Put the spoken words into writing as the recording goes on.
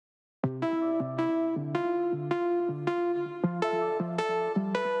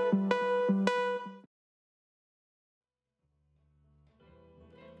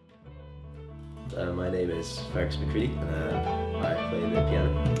is Fergus McCreadie, and I play the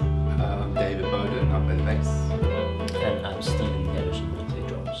piano. I'm David Bowden, I play the bass. And I'm Steven Henderson, I play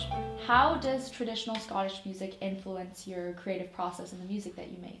drums. How does traditional Scottish music influence your creative process and the music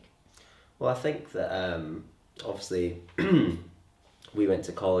that you make? Well, I think that obviously we went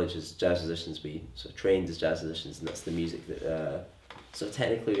to college as jazz musicians, we sort of trained as jazz musicians, and that's the music that sort of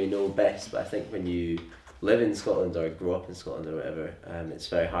technically we know best. But I think when you live in Scotland or grow up in Scotland or whatever, it's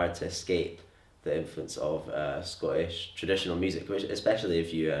very hard to escape the influence of Scottish traditional music, which especially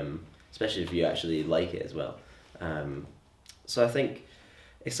if you actually like it as well. So I think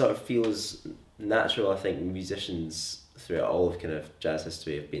it sort of feels natural. I think musicians throughout all of kind of jazz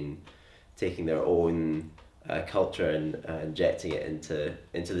history have been taking their own culture and injecting it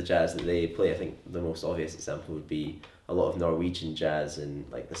into the jazz that they play. I think the most obvious example would be a lot of Norwegian jazz in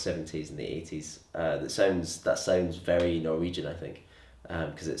like the 70s and the 80s. That sounds very Norwegian, I think,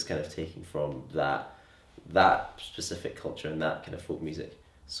 because it's kind of taking from that specific culture and that kind of folk music.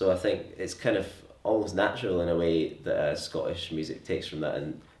 So I think it's kind of almost natural in a way that Scottish music takes from that,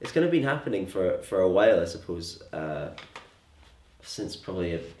 and it's kind of been happening for a while, I suppose. Since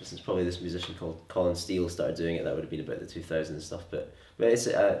probably this musician called Colin Steele started doing it. That would have been about the 2000s and stuff, but it's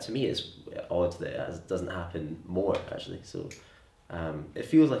to me it's odd that it doesn't happen more actually. So it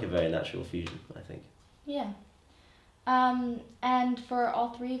feels like a very natural fusion, I think. Yeah. And for all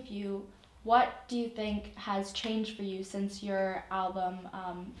three of you, what do you think has changed for you since your album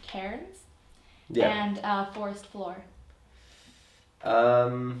Cairns and Forest Floor?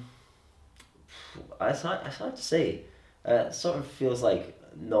 It's hard to say. It sort of feels like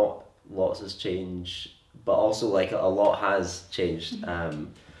not lots has changed, but also like a lot has changed.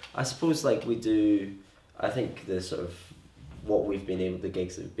 I suppose like I think the sort of the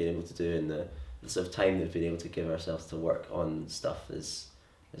gigs that we've been able to do and the sort of time that we've been able to give ourselves to work on stuff has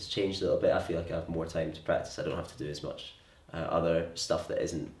changed a little bit. I feel like I have more time to practice. I don't have to do as much other stuff that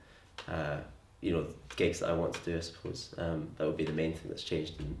isn't gigs that I want to do, I suppose. That would be the main thing that's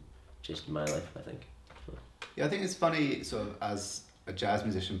changed in my life, I think. Yeah, I think it's funny sort of as a jazz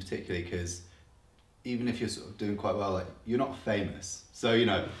musician particularly, because even if you're sort of doing quite well, like you're not famous. So,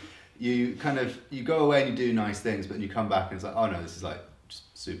 you go away and you do nice things, but then you come back and it's like, oh no, this is like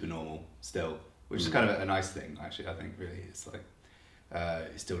just super normal still, which is kind of a nice thing actually. I think really it's like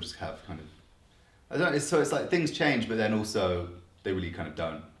you still just have kind of it's like things change, but then also they really kind of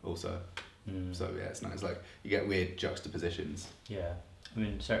don't also. So yeah, it's nice. Like you get weird juxtapositions. Yeah, I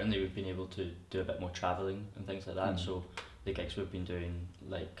mean certainly we've been able to do a bit more travelling and things like that. So the gigs we've been doing,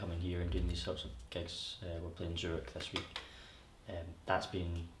 like coming here and doing these sorts of gigs, we're playing Zurich this week. That's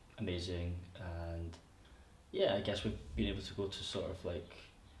been amazing, and yeah, I guess we've been able to go to sort of like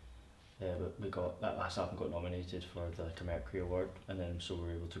we got that last album got nominated for the Mercury Award, and then so we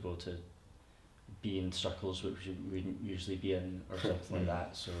were able to go to be in circles which we wouldn't usually be in or something like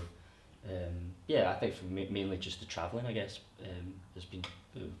that. So yeah, I think for mainly just the travelling, I guess, has been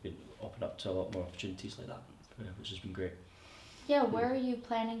opened up to a lot more opportunities like that, which has been great. Yeah, where are you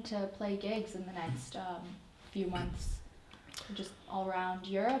planning to play gigs in the next few months? Just all around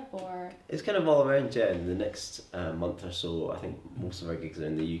Europe, or? It's kind of all around, yeah. In the next month or so, I think most of our gigs are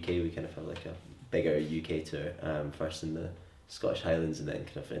in the UK. We kind of have like a bigger UK tour, first in the Scottish Highlands and then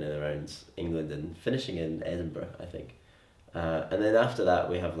kind of in and around England and finishing in Edinburgh, I think. And then after that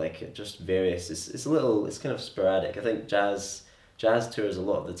we have like just various, it's kind of sporadic. I think jazz tours a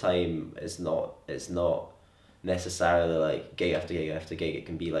lot of the time it's not necessarily like gig after gig after gig. It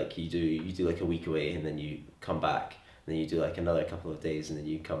can be like you do like a week away and then you come back, and then you do like another couple of days and then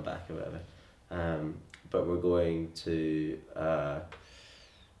you come back or whatever. But we're going to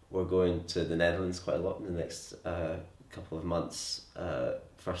the Netherlands quite a lot in the next couple of months.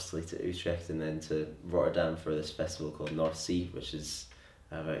 Firstly to Utrecht and then to Rotterdam for this festival called North Sea, which is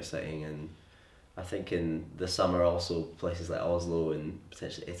very exciting. And I think in the summer also places like Oslo and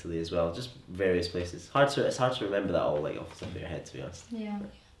potentially Italy as well, just various places. It's hard to remember that all like off the top of your head, to be honest. Yeah.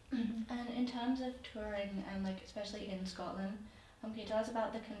 And in terms of touring and like especially in Scotland, can you tell us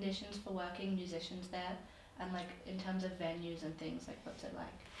about the conditions for working musicians there, and like in terms of venues and things, like what's it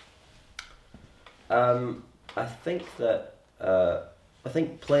like? I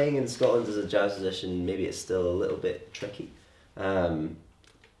think playing in Scotland as a jazz musician, maybe it's still a little bit tricky.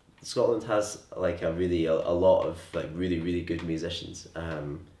 Scotland has like a lot of like really good musicians.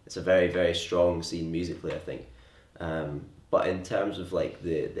 It's a very, very strong scene musically, I think. But in terms of like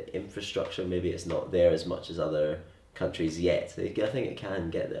the infrastructure, maybe it's not there as much as other countries yet. I think it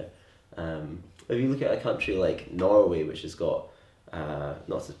can get there. If you look at a country like Norway, which has got,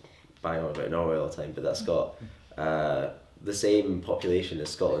 not to bang on about Norway all the time, but that's got the same population as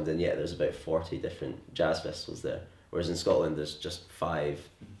Scotland, and yet there's about 40 different jazz festivals there. Whereas in Scotland, there's just 5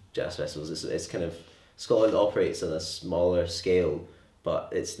 jazz festivals. It's kind of, Scotland operates on a smaller scale, but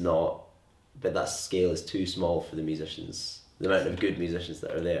it's not. But that scale is too small for the musicians. The amount of good musicians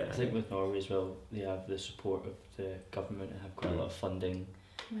that are there. I think with Norway as well, they have the support of the government and have quite a lot of funding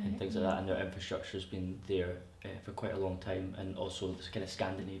and things like that, and their infrastructure has been there for quite a long time, and also this kind of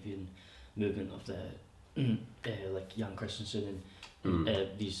Scandinavian movement of the like Jan Christensen and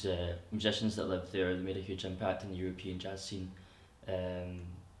these musicians that live there, they made a huge impact in the European jazz scene.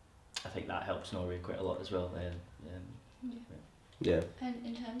 I think that helps Norway quite a lot as well. Yeah. And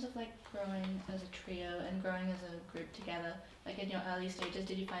in terms of like growing as a trio and growing as a group together, like in your early stages,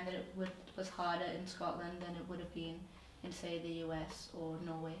 did you find that it was harder in Scotland than it would have been in, say, the US or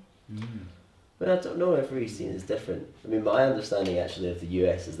Norway? But I don't know, every scene is different. I mean, my understanding actually of the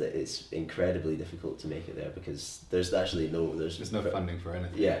US is that it's incredibly difficult to make it there because there's actually there's no funding for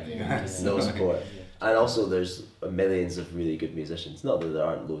anything. Yeah, no support. And also there's millions of really good musicians. Not that there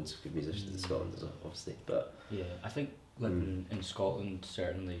aren't loads of good musicians in Scotland, obviously, but... Yeah, I think living in Scotland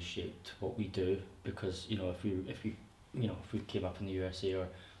certainly shaped what we do, because, you know, if we came up in the USA or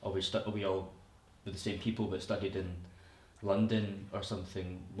we all were the same people but studied in London or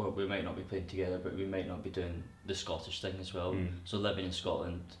something, well, we might not be playing together, but we might not be doing the Scottish thing as well. So living in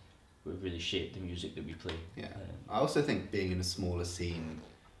Scotland would really shape the music that we play. Yeah, I also think being in a smaller scene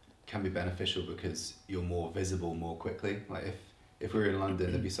can be beneficial because you're more visible more quickly. Like if we were in London,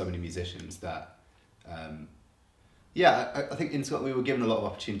 there'd be so many musicians that, I think in Scotland we were given a lot of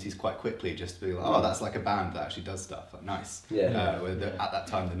opportunities quite quickly, just to be like, oh, that's like a band that actually does stuff, like nice. At that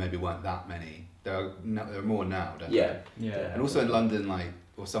time there maybe weren't that many. There are more now, definitely. And also in London,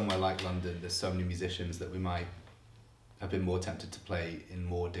 or somewhere like London, there's so many musicians that we might have been more tempted to play in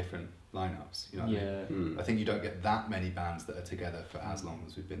more different lineups. You know what I mean? I think you don't get that many bands that are together for as long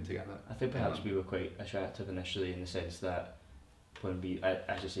as we've been together. I think perhaps we were quite attractive initially in the sense that when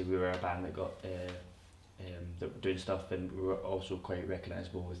as you say, we were a band that got that were doing stuff, and we were also quite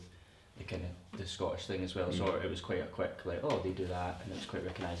recognisable with the kind of the Scottish thing as well. So it was quite a quick like, oh, they do that, and it was quite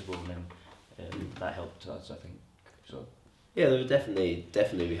recognisable, and then that helped us, I think. So yeah, there were definitely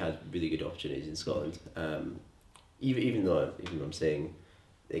we had really good opportunities in Scotland. Even though I'm saying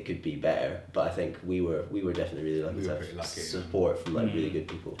it could be better, but I think we were definitely really lucky to have support from like really good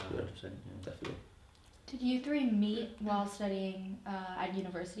people. 100%, definitely. Did you 3 meet while studying at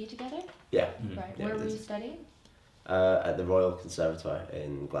university together? Yeah. Right. Yeah, Where were you studying? At the Royal Conservatoire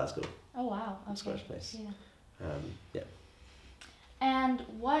in Glasgow. Oh wow. Okay. Scottish place. Yeah. And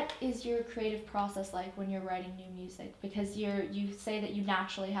what is your creative process like when you're writing new music? Because you say that you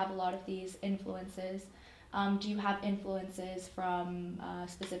naturally have a lot of these influences. Do you have influences from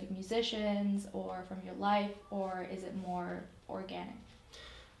specific musicians or from your life, or is it more organic?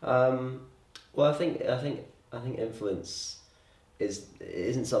 Well, I think influence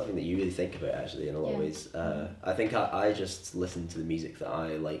isn't something that you really think about actually in a lot of ways. I think I just listen to the music that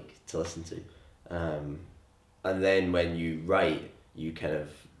I like to listen to, and then when you write, you kind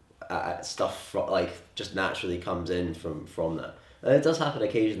of stuff just naturally comes in from that. And it does happen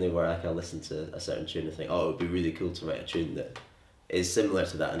occasionally where I can listen to a certain tune and think, oh, it would be really cool to write a tune that is similar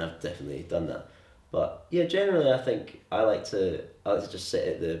to that, and I've definitely done that. But yeah, generally I think I like to just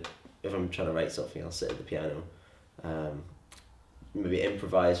sit at if I'm trying to write something, I'll sit at the piano, maybe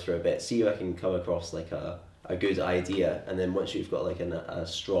improvise for a bit, see if I can come across like a good idea, and then once you've got like a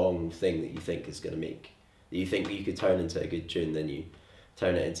strong thing that you think is going to make, that you think you could turn into a good tune, then you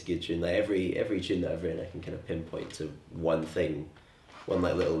turn it into a good tune. Like every tune that I've written, I can kind of pinpoint to one thing, one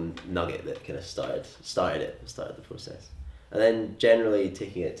like little nugget that kind of started the process. And then generally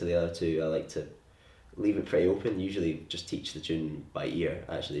taking it to the other two, I like to leave it pretty open, usually just teach the tune by ear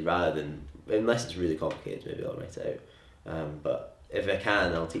actually, rather than, unless it's really complicated, maybe I'll write it out. But if I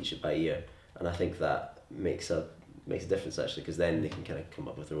can, I'll teach it by ear, and I think that makes a difference actually, because then they can kind of come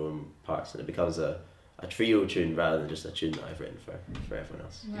up with their own parts, and it becomes a trio tune rather than just a tune that I've written for everyone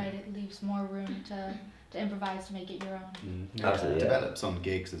else. Right, it leaves more room to improvise, to make it your own. Absolutely, it develops on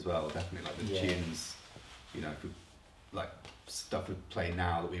gigs as well, definitely, like the tunes, you know, if we, like stuff we play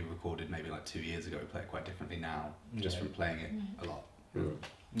now that we recorded maybe like 2 years ago, we play it quite differently now, just from playing it a lot.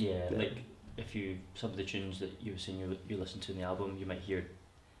 Like if some of the tunes that you were saying you listen to in the album, you might hear,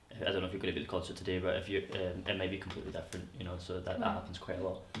 I don't know if you're going to be at the concert today, but if you it might be completely different, you know, so that happens quite a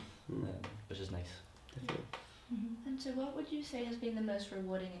lot, which is nice. Definitely. And so what would you say has been the most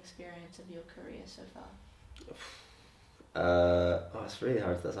rewarding experience of your career so far? It's really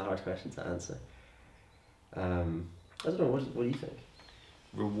hard. That's a hard question to answer. I don't know. What do you think?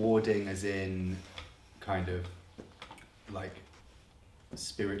 Rewarding as in kind of like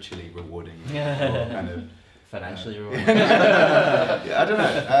spiritually rewarding or Yeah. kind of Financially rewarding. yeah, I don't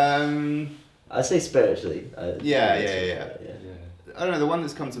know. I'd say spiritually. Yeah. Yeah. I don't know. The one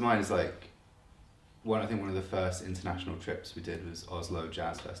that's come to mind is like I think one of the first international trips we did was Oslo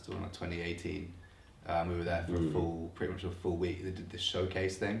Jazz Festival in like 2018. We were there for pretty much a full week. They did this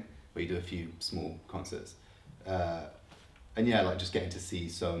showcase thing where you do a few small concerts. And yeah, like just getting to see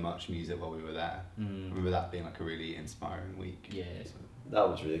so much music while we were there. I remember that being like a really inspiring week. Yeah. So, That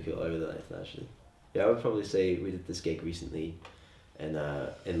was really cool. I really liked that actually. Yeah, I would probably say we did this gig recently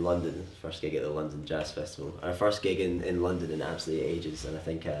in London, first gig at the London Jazz Festival. Our first gig in London in absolutely ages, and I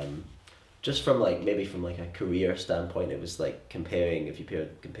think just from like maybe from like a career standpoint, it was like comparing, if you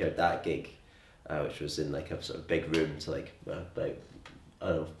compared that gig, which was in like a sort of big room, to like about, I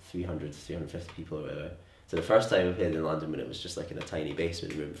don't know, 300 350 people or whatever. So the first time we played in London, when it was just like in a tiny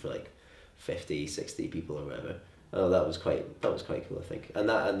basement room for like 50 60 people or whatever. Oh, that was quite cool, I think. And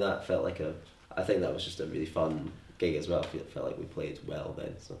that felt like I think that was just a really fun gig as well. It felt like we played well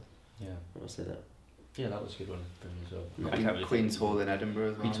then, so Yeah. I would say that. Yeah, that was a good one for me as well. I I can't really Queen's think- Hall in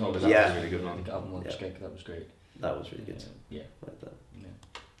Edinburgh as well. Queen's Hall That was was Yeah. a really good I one. think album launch Yeah. gig, that was great. That was really good. Yeah. Like that.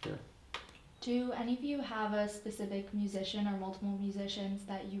 Yeah. Do any of you have a specific musician or multiple musicians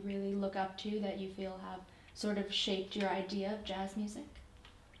that you really look up to that you feel have sort of shaped your idea of jazz music?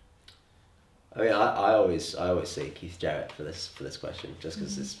 I mean, I always say Keith Jarrett for this question, just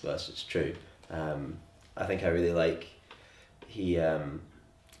because it's true. I think I really like he's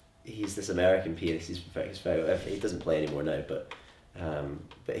this American pianist. He's very he doesn't play anymore now, but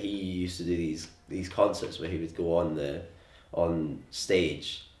he used to do these concerts where he would go on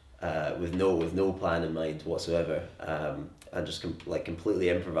stage with no plan in mind whatsoever, and just completely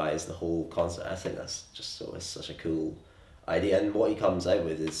improvise the whole concert. I think that's just it's such a cool idea, and what he comes out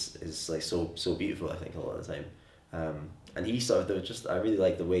with is like so beautiful, I think, a lot of the time. And he sort of I really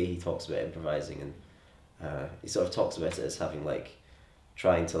like the way he talks about improvising, and he sort of talks about it as having like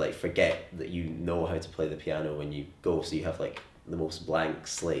trying to like forget that you know how to play the piano when you go, so you have like the most blank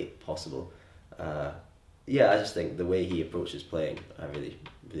slate possible. Yeah, I just think the way he approaches playing, I really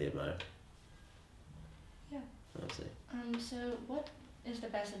admire. Yeah. I would say. So what is the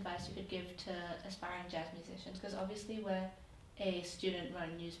best advice you could give to aspiring jazz musicians? Because obviously we're a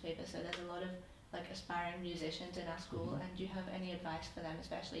student-run newspaper, so there's a lot of like aspiring musicians in our school. And do you have any advice for them,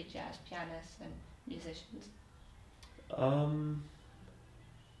 especially jazz pianists and musicians?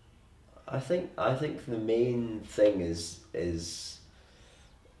 I think the main thing is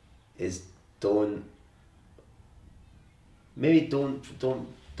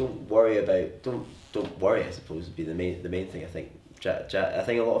don't worry about don't worry, I suppose, would be the main thing. I think I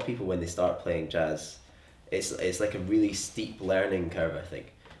think a lot of people, when they start playing jazz, it's like a really steep learning curve, I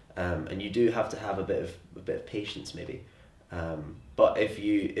think, and you do have to have a bit of patience maybe, but if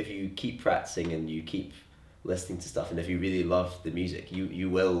you keep practicing and you keep listening to stuff, and if you really love the music, you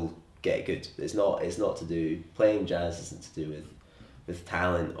will get good. It's not to do, playing jazz isn't to do with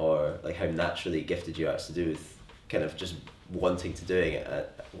talent or like how naturally gifted you are. It's to do with kind of just wanting to do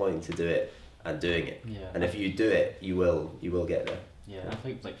it and doing it. Yeah. And if you do it, you will get there. Yeah, I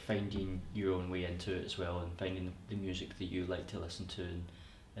think like finding your own way into it as well, and finding the music that you like to listen to, and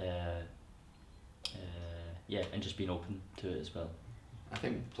and just being open to it as well. I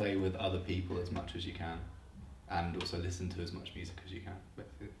think play with other people as much as you can, and also listen to as much music as you can.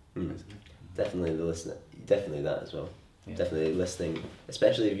 Basically. Definitely that as well. Yeah. Definitely listening,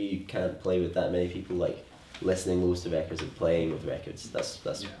 especially if you can't play with that many people, like listening loads to records and playing with records. That's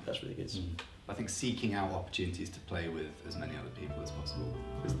really good. I think seeking out opportunities to play with as many other people as possible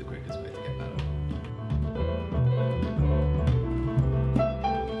is